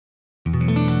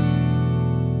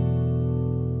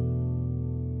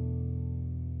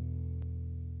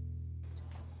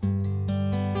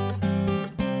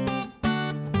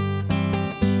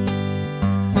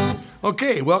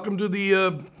Okay, welcome to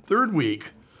the third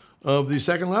week of the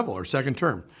second level or second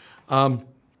term.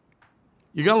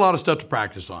 You got a lot of stuff to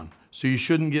practice on, so you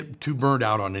shouldn't get too burned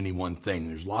out on any one thing.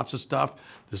 There's lots of stuff.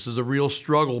 This is a real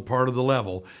struggle part of the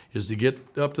level, is to get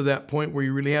up to that point where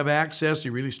you really have access,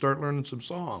 you really start learning some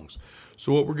songs.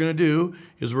 So what we're gonna do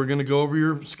is we're gonna go over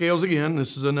your scales again.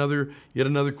 This is yet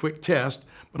another quick test,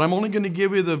 but I'm only gonna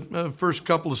give you the first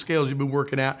couple of scales you've been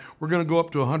working at. We're gonna go up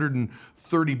to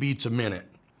 130 beats a minute,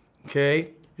 okay?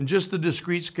 And just the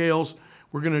discrete scales,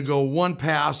 we're gonna go one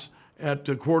pass at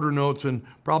quarter notes and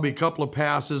probably a couple of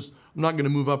passes. I'm not gonna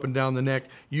move up and down the neck.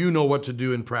 You know what to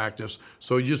do in practice.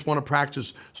 So you just wanna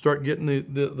practice, start getting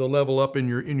the level up in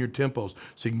your tempos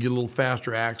so you can get a little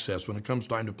faster access when it comes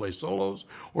time to play solos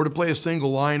or to play a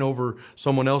single line over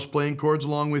someone else playing chords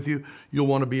along with you. You'll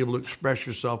wanna be able to express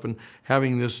yourself, and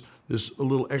having this a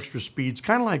little extra speed. It's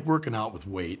kind of like working out with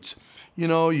weights. You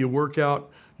know, you work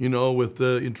out, you know,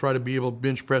 and try to be able to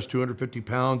bench press 250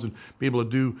 pounds and be able to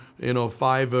do, you know,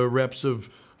 5 reps of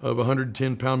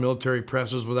 110-pound military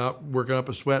presses without working up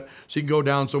a sweat. So you can go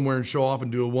down somewhere and show off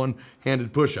and do a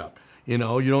one-handed push-up. You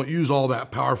know, you don't use all that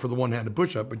power for the one-handed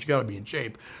push-up, but you gotta be in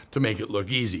shape to make it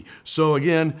look easy. So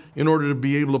again, in order to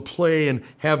be able to play and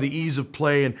have the ease of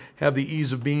play and have the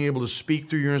ease of being able to speak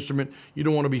through your instrument, you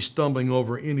don't wanna be stumbling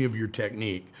over any of your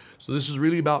technique. So this is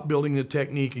really about building the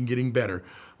technique and getting better.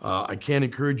 I can't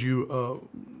encourage you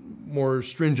more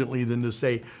stringently than to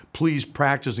say, please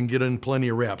practice and get in plenty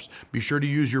of reps. Be sure to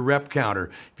use your rep counter.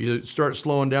 If you start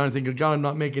slowing down and think, God, I'm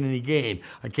not making any gain,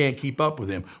 I can't keep up with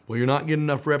him. Well, you're not getting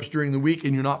enough reps during the week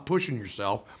and you're not pushing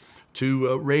yourself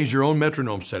to raise your own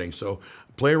metronome setting. So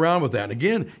play around with that. And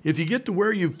again, if you get to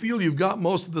where you feel you've got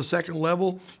most of the second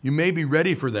level, you may be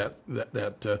ready for that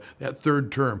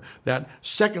third term, that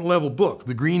second level book,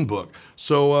 the green book.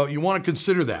 So you want to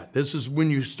consider that. This is when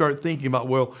you start thinking about,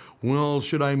 well,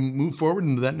 should I move forward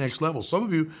into that next level? Some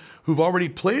of you who've already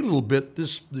played a little bit,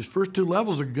 these first two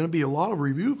levels are going to be a lot of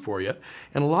review for you,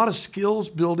 and a lot of skills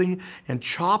building and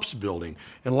chops building.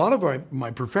 And a lot of my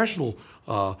professional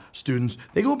students,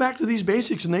 they go back to these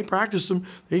basics and they practice them.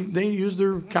 They use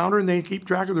their counter and they keep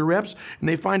track of their reps, and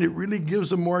they find it really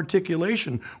gives them more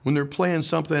articulation when they're playing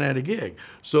something at a gig.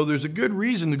 So there's a good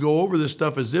reason to go over this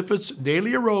stuff as if it's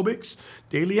daily aerobics,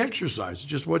 daily exercise. It's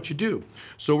just what you do.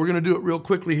 So we're going to do it real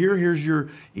quickly here. Here's your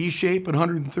E shape at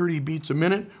 130 beats a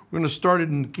minute. We're going to start it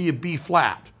in the key of B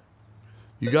flat.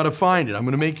 You got to find it. I'm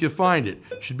going to make you find it.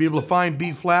 You should be able to find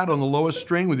B flat on the lowest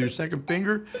string with your second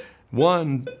finger.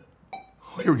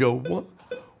 Here we go. 1,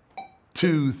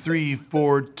 2, 3,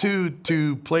 4, 2,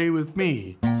 2. Play with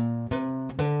me.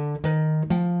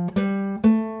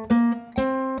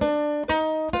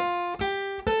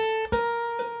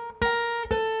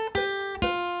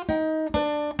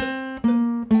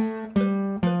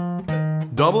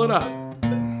 Double it up.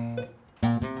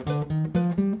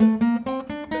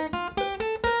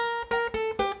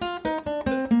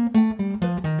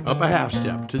 Up a half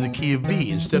step to the key of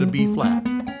B instead of B flat.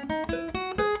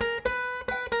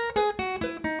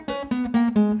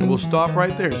 And we'll stop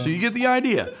right there. So you get the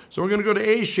idea. So we're going to go to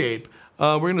A shape.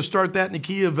 We're going to start that in the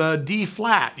key of D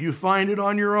flat. You find it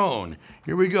on your own.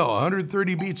 Here we go,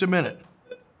 130 beats a minute.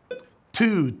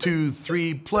 2, 2,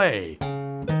 3, play.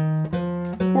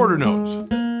 Quarter notes.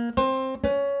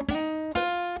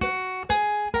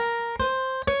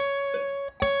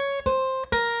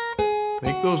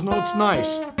 Make those notes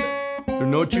nice. They're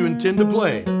notes you intend to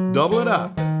play. Double it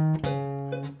up.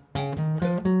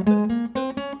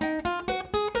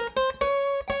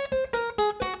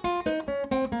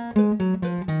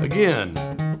 Again.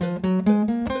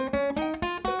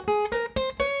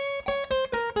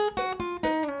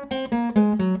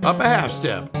 Up a half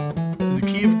step to the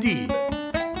key of D.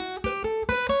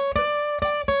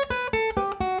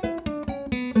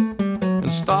 And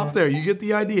stop there. You get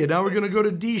the idea. Now we're going to go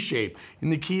to D shape in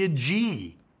the key of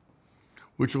G,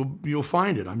 which you'll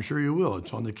find it. I'm sure you will.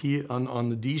 It's on the key on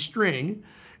the D string,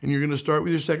 and you're going to start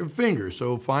with your second finger.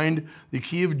 So find the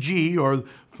key of G or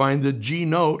find the G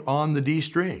note on the D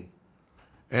string,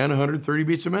 and 130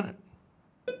 beats a minute.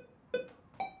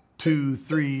 2,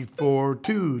 3, 4,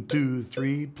 2, 2,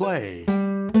 3, play.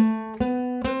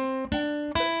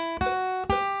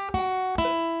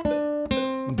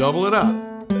 Double it up.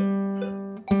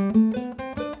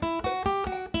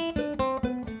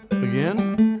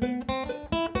 Again.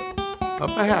 Up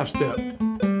a half step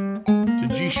to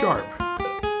G sharp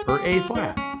or A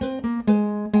flat.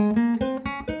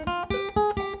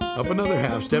 Up another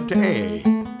half step to A.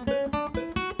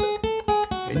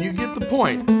 And you get the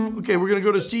point. Okay, we're gonna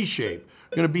go to C shape.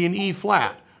 We're gonna be an E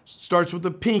flat. Starts with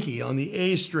the pinky on the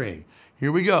A string.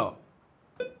 Here we go.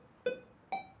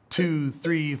 2,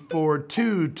 3, 4,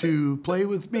 2, 2, play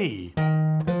with me.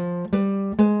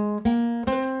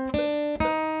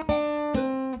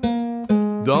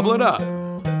 Double it up.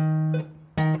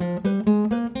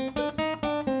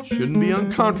 Shouldn't be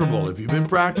uncomfortable. If you've been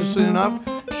practicing enough,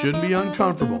 shouldn't be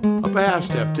uncomfortable. Up a half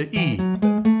step to E.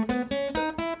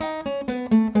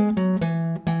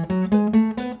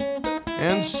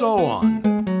 And so on.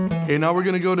 Okay, now we're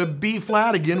going to go to B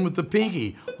flat again with the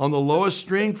pinky on the lowest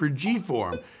string for G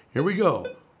form. Here we go.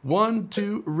 1,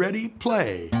 2, ready,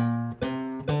 play. Try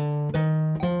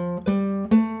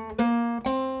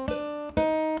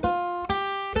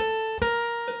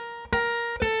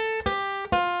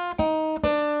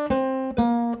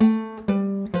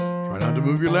not to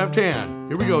move your left hand.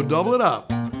 Here we go, double it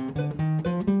up.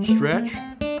 Stretch.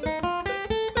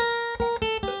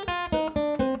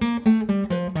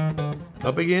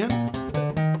 Up again.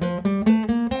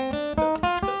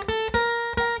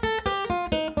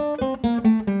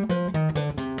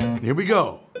 Here we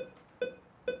go.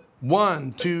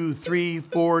 1, 2, 3,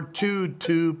 4, 2,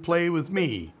 2, play with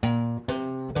me.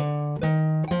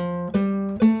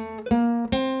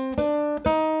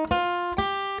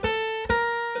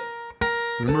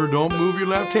 Remember, don't move your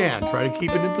left hand. Try to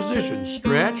keep it in position.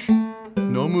 Stretch,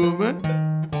 no movement.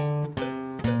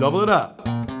 Double it up.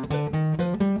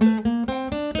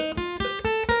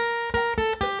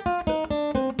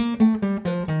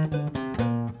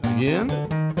 Again.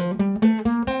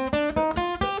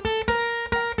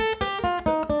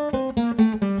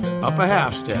 Up a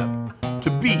half step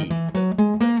to B.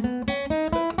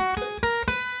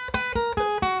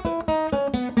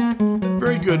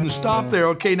 Very good, and stop there.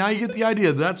 Okay, now you get the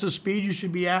idea. That's the speed you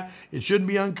should be at. It shouldn't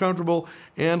be uncomfortable,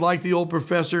 and like the old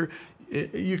professor,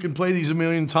 you can play these a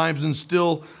million times and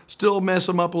still mess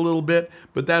them up a little bit,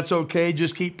 but that's okay.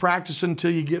 Just keep practicing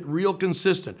until you get real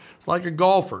consistent. It's like a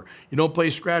golfer. You don't play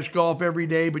scratch golf every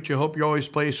day, but you hope you always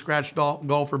play scratch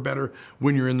golfer better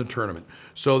when you're in the tournament.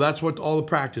 So that's what all the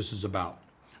practice is about.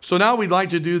 So now we'd like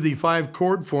to do the 5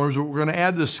 chord forms, but we're going to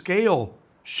add the scale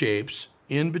shapes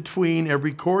in between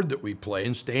every chord that we play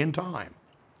and stay in time.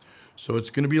 So it's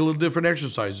going to be a little different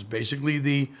exercise. It's basically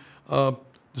the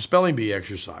spelling bee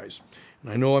exercise.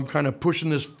 And I know I'm kind of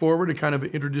pushing this forward and kind of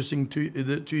introducing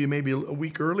to you maybe a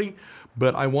week early,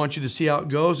 but I want you to see how it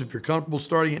goes. If you're comfortable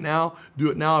starting it now, do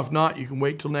it now. If not, you can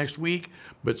wait till next week.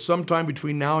 But sometime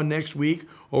between now and next week,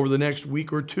 over the next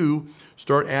week or two,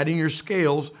 start adding your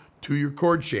scales to your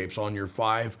chord shapes on your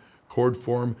 5 chord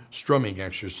form strumming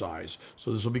exercise.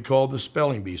 So this will be called the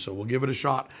spelling bee. So we'll give it a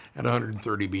shot at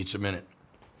 130 beats a minute.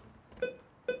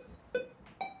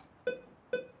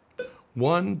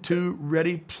 1, 2,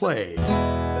 ready, play.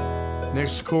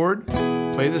 Next chord,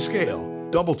 play the scale.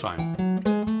 Double time.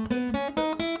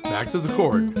 Back to the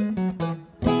chord.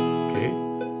 Okay,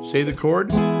 say the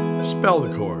chord, spell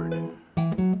the chord.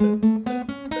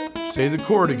 Say the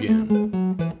chord again.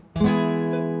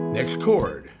 Next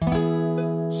chord.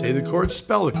 Say the chord,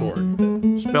 spell the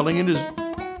chord. Spelling it is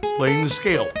playing the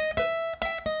scale.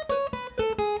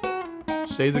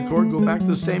 Say the chord, go back to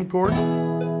the same chord.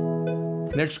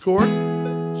 Next chord,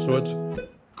 so it's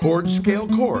chord, scale,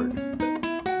 chord.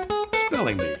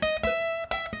 Spelling bee.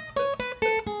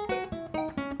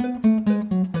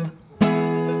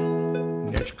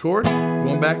 Next chord,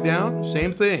 going back down,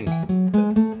 same thing.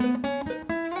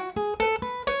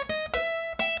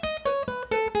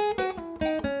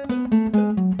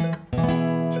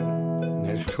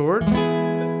 Next chord.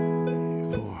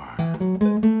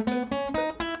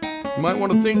 You might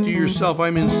want to think to yourself,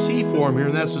 I'm in C form here,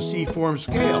 and that's a C form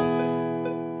scale.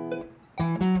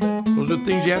 Those are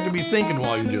things you have to be thinking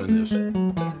while you're doing this.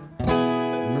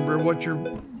 Remember what you're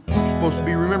supposed to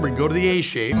be remembering. Go to the A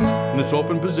shape in its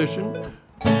open position.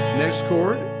 Next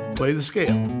chord, play the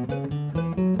scale.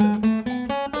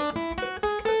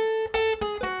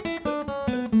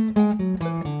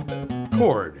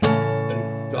 Chord.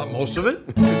 Got most of it?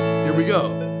 Here we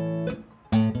go.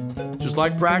 Just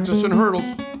like practicing hurdles.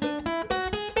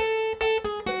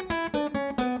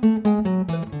 2,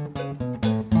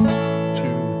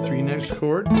 3, next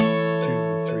chord. 2,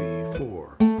 3,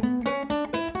 4.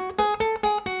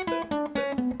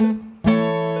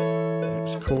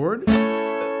 Next chord.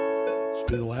 Let's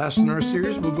do the last in our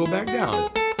series. We'll go back down.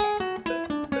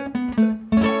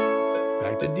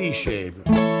 Back to D shape.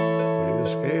 Play the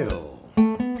scale.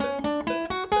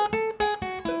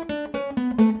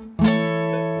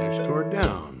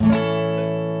 Down. 3,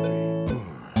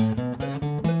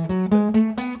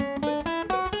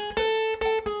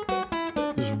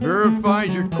 4. This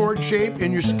verifies your chord shape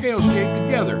and your scale shape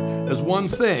together as one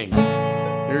thing.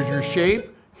 Here's your shape,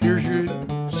 here's your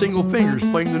single fingers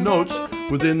playing the notes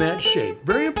within that shape.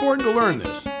 Very important to learn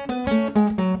this.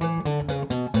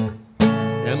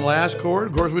 And last chord,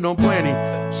 of course we don't play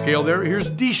any scale there. Here's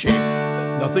D shape.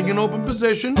 Nothing in open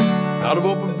position. Out of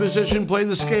open position, play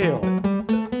the scale.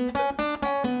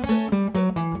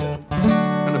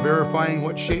 Kind of verifying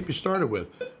what shape you started with.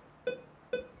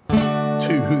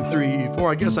 2, 3, 4.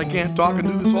 I guess I can't talk and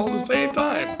do this all at the same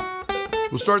time.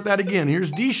 We'll start that again. Here's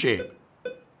D shape.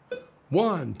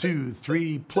 1, 2,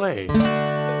 3, play.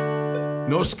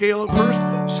 No scale at first.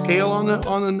 Scale on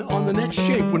the next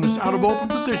shape when it's out of open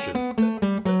position.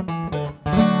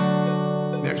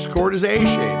 Next chord is A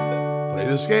shape. Play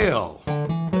the scale.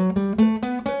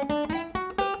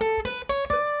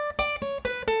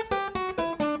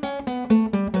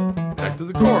 Back to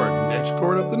the chord. Next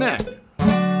chord up the neck.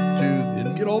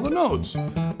 Didn't get all the notes.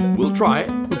 We'll try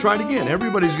it. We'll try it again.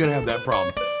 Everybody's going to have that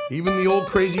problem. Even the old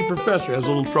crazy professor has a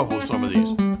little trouble with some of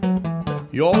these.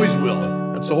 You always will.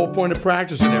 That's the whole point of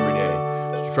practicing every day.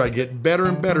 Is to try to get better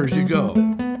and better as you go.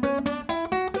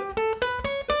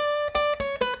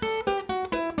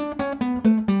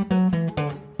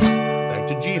 Back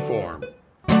to G form.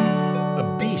 A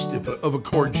beast of a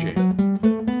chord shape.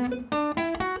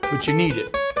 But you need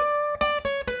it.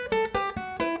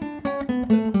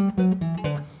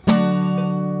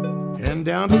 And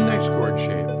down to the next chord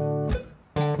shape.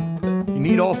 You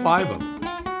need all 5 of them.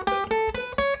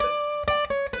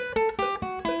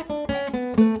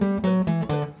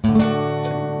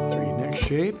 2, 3, next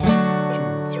shape. 2,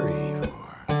 3, 4.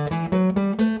 2,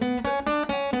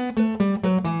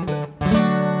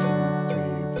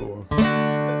 3, 4.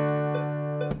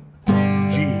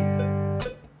 G.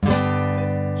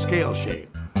 Scale shape.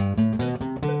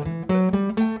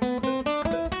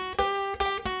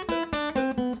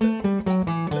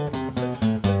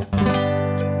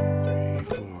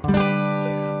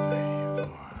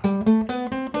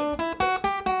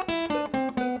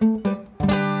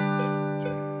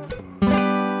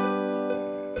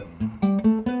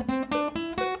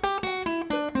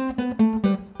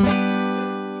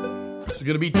 'It's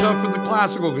going to be tough for the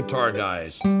classical guitar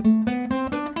guys. And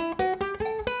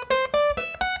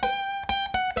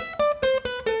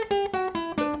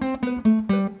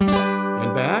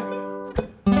back.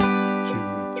 2,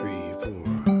 3, 4.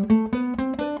 2,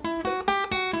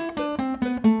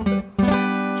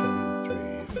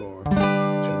 3, 4. 2, 3, 4.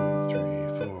 2, 3,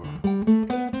 4.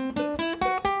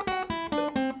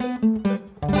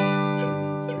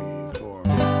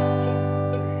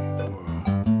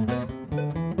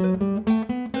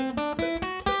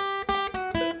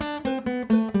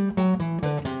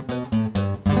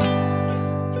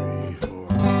 2, 3,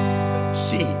 4.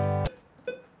 C.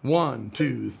 1,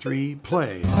 2, 3,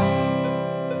 play.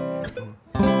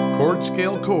 Chord,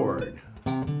 scale, chord.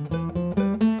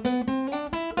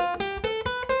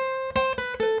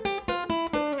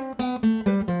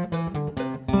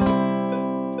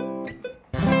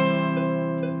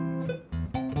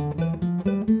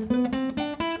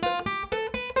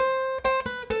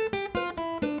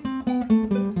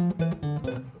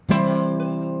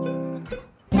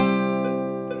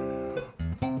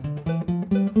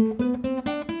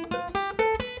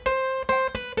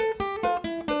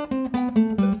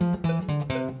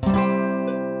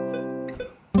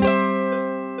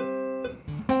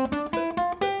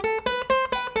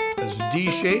 D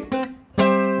shape,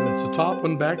 and it's the top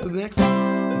one back to the next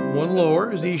one. One lower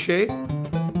is E shape.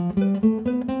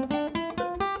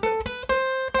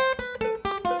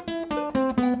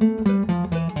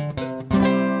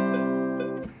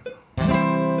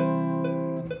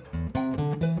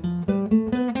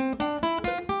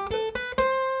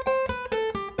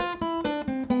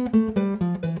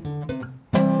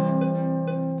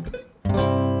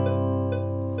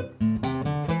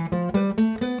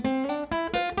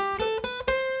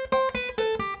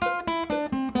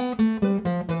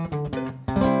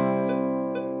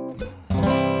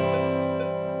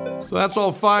 So that's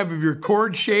all 5 of your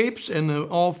chord shapes and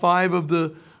all 5 of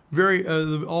the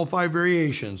all 5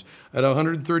 variations at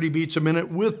 130 beats a minute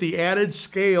with the added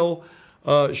scale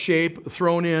shape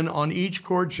thrown in on each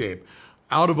chord shape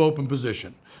out of open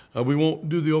position. We won't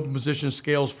do the open position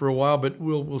scales for a while, but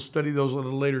we'll study those at a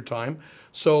later time.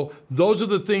 So those are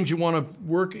the things you want to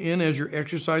work in as your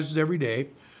exercises every day.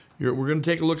 We're going to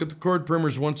take a look at the chord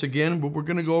primers once again, but we're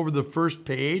going to go over the first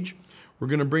page. We're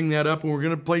going to bring that up and we're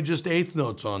going to play just eighth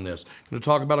notes on this. I'm going to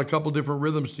talk about a couple different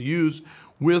rhythms to use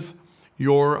with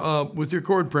your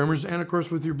chord primers and of course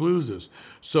with your blueses.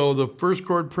 So the first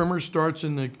chord primer starts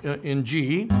in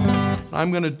G.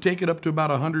 I'm going to take it up to about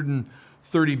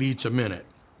 130 beats a minute.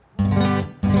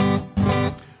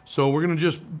 So we're going to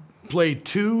just play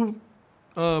 2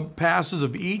 passes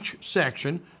of each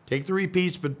section. Take the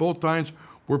repeats, but both times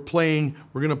we're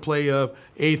going to play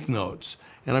eighth notes.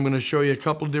 And I'm going to show you a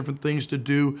couple of different things to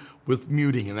do with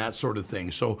muting and that sort of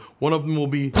thing. So one of them will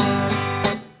be,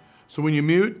 so when you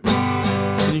mute,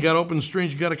 and you got open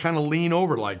strings, you got to kind of lean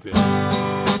over like this.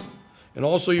 And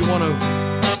also you want to,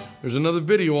 there's another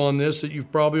video on this that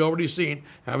you've probably already seen,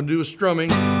 having to do with strumming.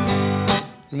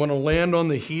 You want to land on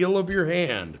the heel of your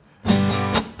hand.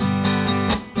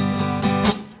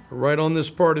 Right on this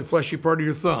part, the fleshy part of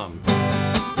your thumb.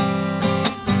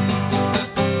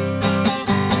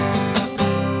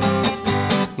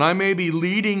 And I may be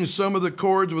leading some of the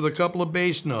chords with a couple of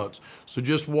bass notes. So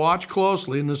just watch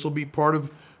closely, and this will be part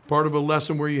of a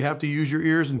lesson where you have to use your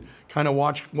ears and kind of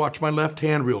watch my left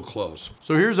hand real close.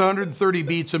 So here's 130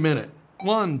 beats a minute.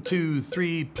 1, 2,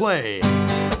 3, play.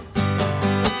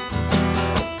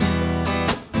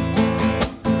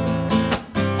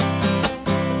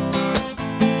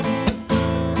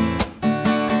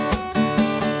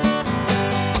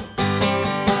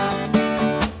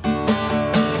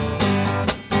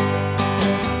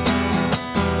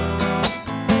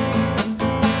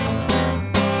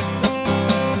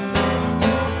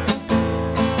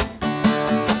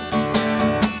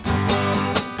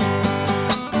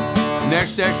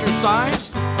 Next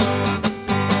exercise.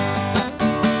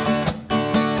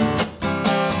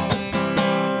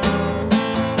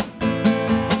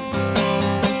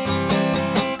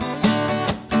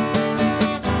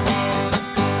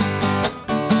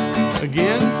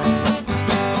 Again.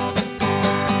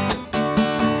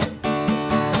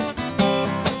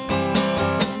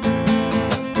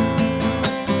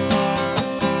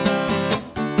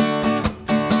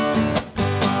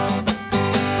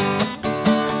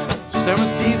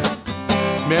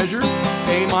 Measure,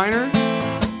 A minor,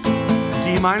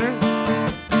 D minor,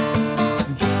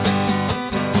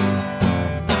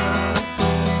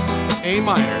 A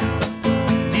minor,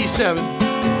 D7,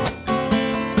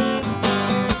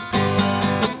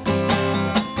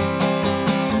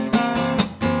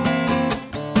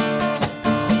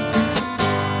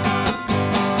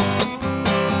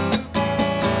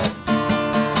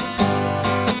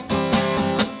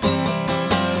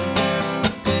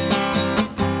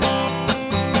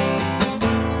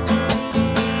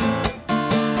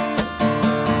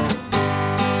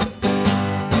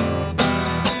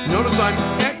 notice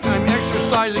I'm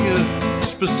exercising a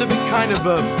specific kind of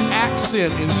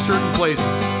accent in certain places.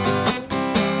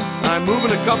 And I'm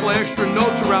moving a couple of extra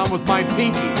notes around with my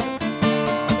pinky.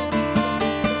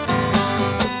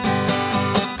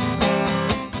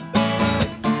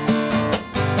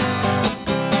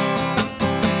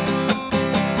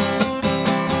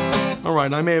 All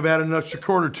right, I may have added an extra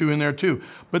chord or two in there too,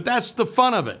 but that's the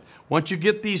fun of it. Once you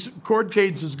get these chord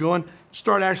cadences going,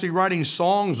 start actually writing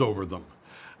songs over them.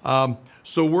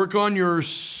 So work on your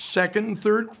second and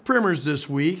third primers this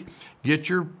week. Get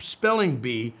your spelling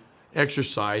bee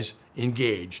exercise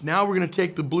engaged. Now we're going to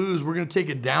take the blues, we're going to take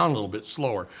it down a little bit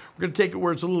slower. We're going to take it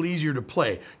where it's a little easier to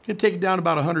play. We're going to take it down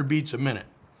about 100 beats a minute.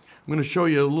 I'm going to show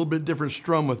you a little bit different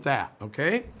strum with that,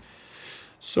 okay?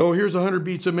 So here's 100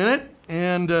 beats a minute,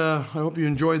 and I hope you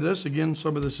enjoy this. Again,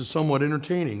 some of this is somewhat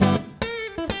entertaining.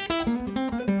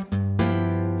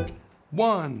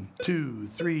 1, 2,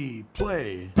 3,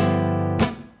 play.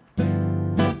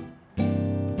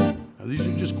 Now these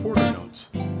are just quarter notes.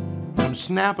 I'm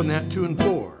snapping that 2 and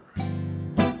 4.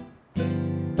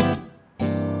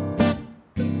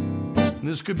 And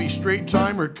this could be straight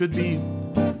time or it could be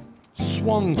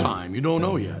swung time. You don't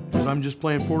know yet, because I'm just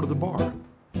playing 4 to the bar.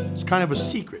 It's kind of a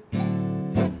secret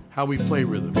how we play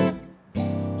rhythm.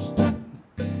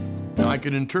 Now I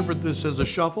could interpret this as a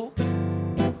shuffle.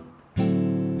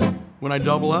 When I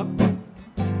double up,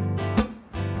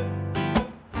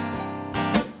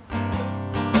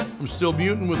 I'm still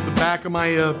muting with the back of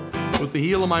my, with the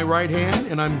heel of my right hand,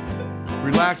 and I'm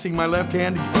relaxing my left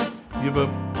hand to give a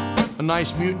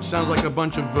nice mute. Sounds like a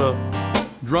bunch of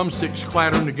drumsticks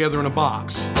clattering together in a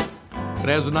box. It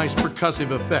has a nice percussive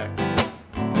effect.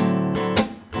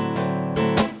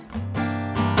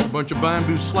 A bunch of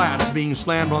bamboo slats being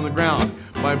slammed on the ground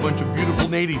by a bunch of beautiful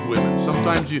native women.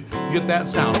 Sometimes you get that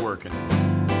sound working.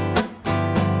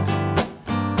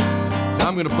 Now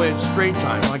I'm going to play it straight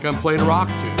time, like I'm playing a rock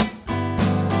tune.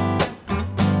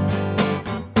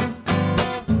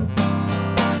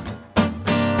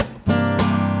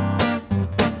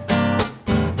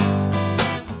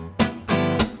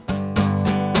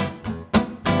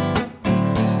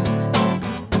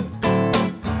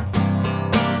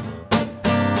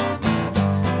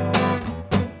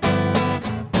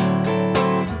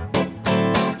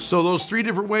 So those 3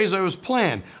 different ways I was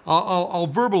playing, I'll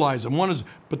verbalize them. One is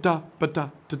ba-da,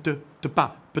 ba-da, da-da,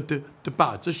 da-ba, ba do da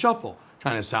ba. It's a shuffle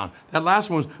kind of sound. That last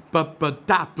one was ba ba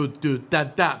da ba do da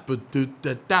da ba do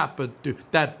da da ba do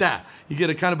da da. You get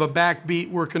a kind of a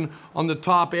backbeat working on the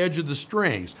top edge of the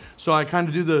strings. So I kind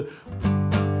of do the.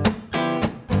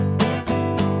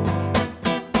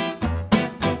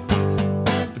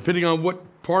 Depending on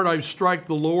what part I strike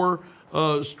the lower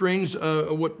strings,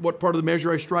 what part of the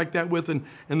measure I strike that with, and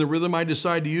the rhythm I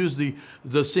decide to use,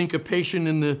 the syncopation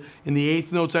in the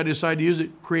eighth notes I decide to use,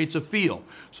 it creates a feel.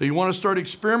 So you want to start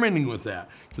experimenting with that,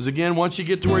 because again, once you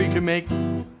get to where you can make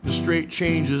the straight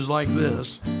changes like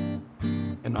this,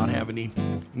 and not have any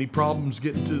problems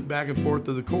getting to back and forth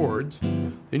to the chords,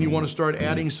 then you want to start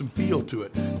adding some feel to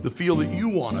it. The feel that you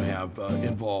want to have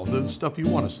involved, the stuff you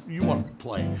want to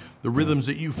play, the rhythms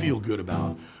that you feel good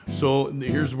about. So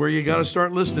here's where you got to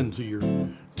start listening to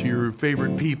your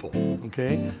favorite people.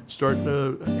 Okay, start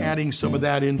adding some of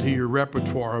that into your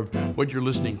repertoire of what you're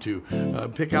listening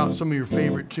to. Pick out some of your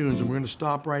favorite tunes, and we're going to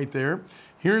stop right there.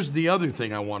 Here's the other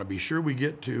thing I want to be sure we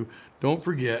get to. Don't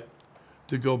forget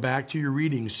to go back to your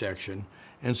reading section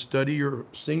and study your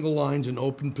single lines in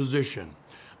open position.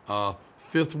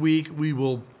 Fifth week, we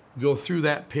will go through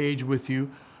that page with you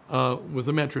with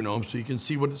a metronome so you can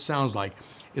see what it sounds like.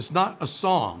 It's not a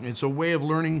song. It's a way of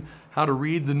learning how to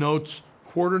read the notes,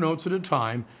 quarter notes at a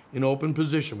time, in open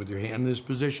position with your hand in this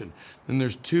position. Then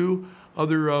there's two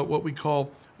other what we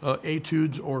call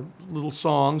etudes, or little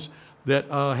songs that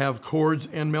have chords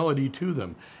and melody to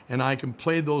them. And I can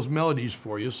play those melodies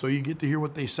for you so you get to hear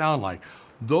what they sound like.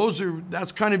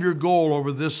 That's kind of your goal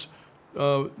over this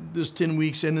 10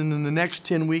 weeks. And then in the next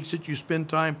 10 weeks that you spend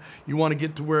time, you want to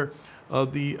get to where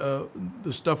the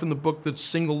stuff in the book that's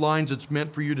single lines, it's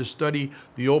meant for you to study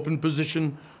the open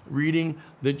position reading,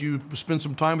 that you spend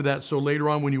some time with that. So later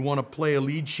on when you want to play a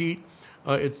lead sheet,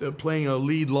 playing a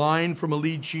lead line from a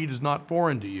lead sheet is not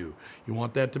foreign to you. You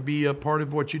want that to be a part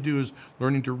of what you do, is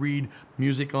learning to read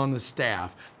music on the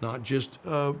staff, not just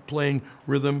playing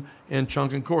rhythm and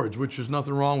chunk and chords, which there's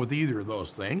nothing wrong with either of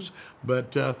those things,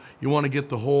 but you want to get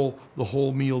the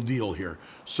whole meal deal here.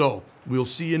 So we'll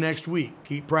see you next week.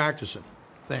 Keep practicing.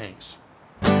 Thanks.